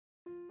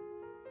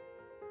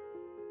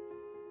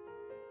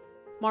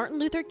Martin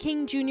Luther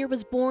King Jr.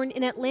 was born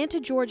in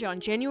Atlanta, Georgia on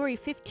January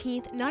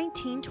 15,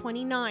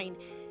 1929.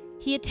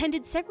 He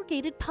attended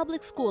segregated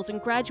public schools and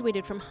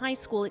graduated from high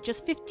school at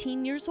just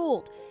 15 years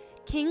old.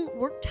 King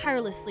worked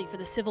tirelessly for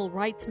the civil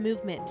rights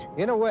movement.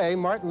 In a way,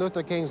 Martin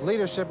Luther King's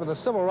leadership of the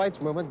civil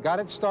rights movement got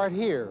its start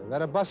here,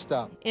 at a bus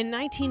stop. In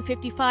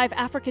 1955,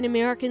 African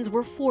Americans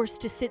were forced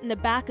to sit in the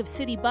back of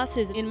city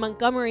buses in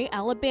Montgomery,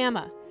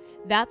 Alabama.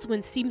 That's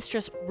when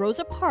seamstress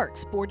Rosa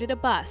Parks boarded a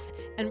bus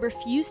and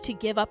refused to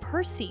give up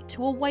her seat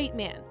to a white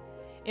man.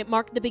 It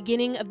marked the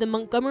beginning of the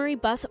Montgomery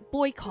Bus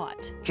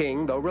Boycott.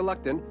 King, though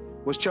reluctant,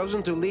 was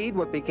chosen to lead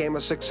what became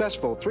a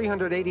successful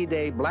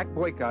 380-day black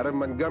boycott of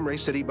Montgomery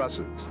city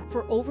buses.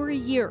 For over a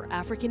year,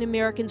 African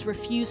Americans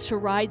refused to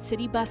ride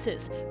city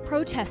buses,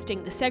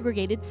 protesting the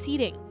segregated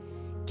seating.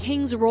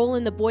 King's role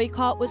in the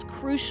boycott was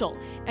crucial,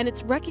 and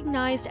it's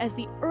recognized as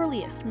the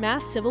earliest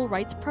mass civil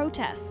rights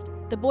protest.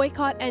 The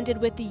boycott ended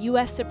with the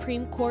U.S.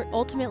 Supreme Court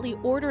ultimately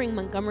ordering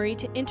Montgomery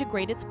to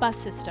integrate its bus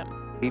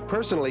system. He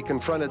personally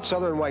confronted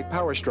Southern white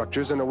power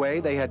structures in a way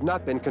they had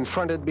not been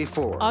confronted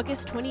before.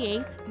 August 28,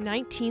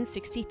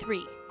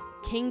 1963.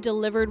 King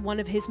delivered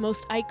one of his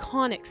most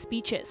iconic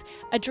speeches,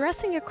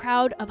 addressing a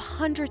crowd of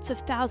hundreds of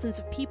thousands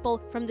of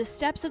people from the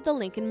steps of the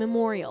Lincoln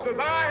Memorial. Because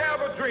I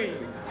have a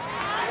dream.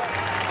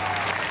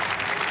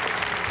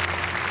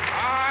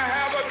 I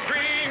have a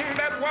dream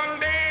that one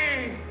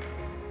day,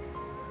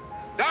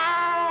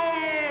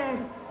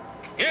 down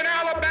in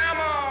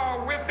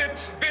Alabama with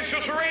its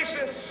vicious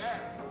racists,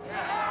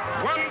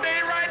 one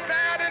day right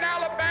there in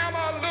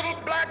Alabama,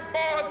 little black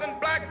boys and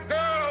black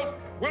girls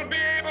will be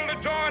able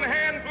to join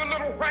hands with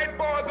little white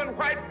boys and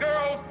white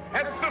girls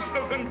as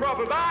sisters and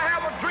brothers. I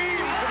have a dream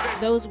today.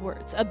 Those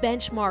words, a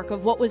benchmark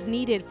of what was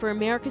needed for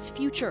America's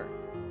future.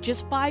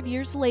 Just 5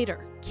 years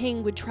later,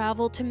 King would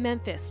travel to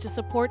Memphis to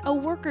support a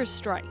workers'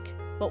 strike.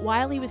 But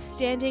while he was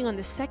standing on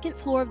the second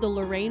floor of the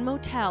Lorraine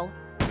Motel,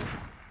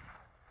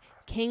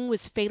 King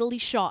was fatally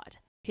shot.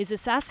 His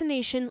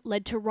assassination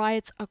led to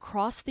riots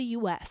across the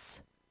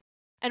U.S.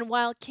 And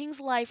while King's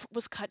life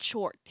was cut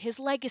short, his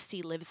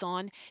legacy lives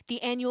on,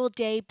 the annual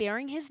day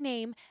bearing his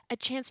name, a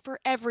chance for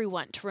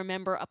everyone to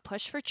remember a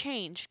push for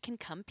change can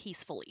come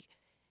peacefully.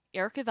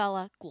 Erica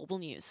Vela, Global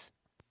News.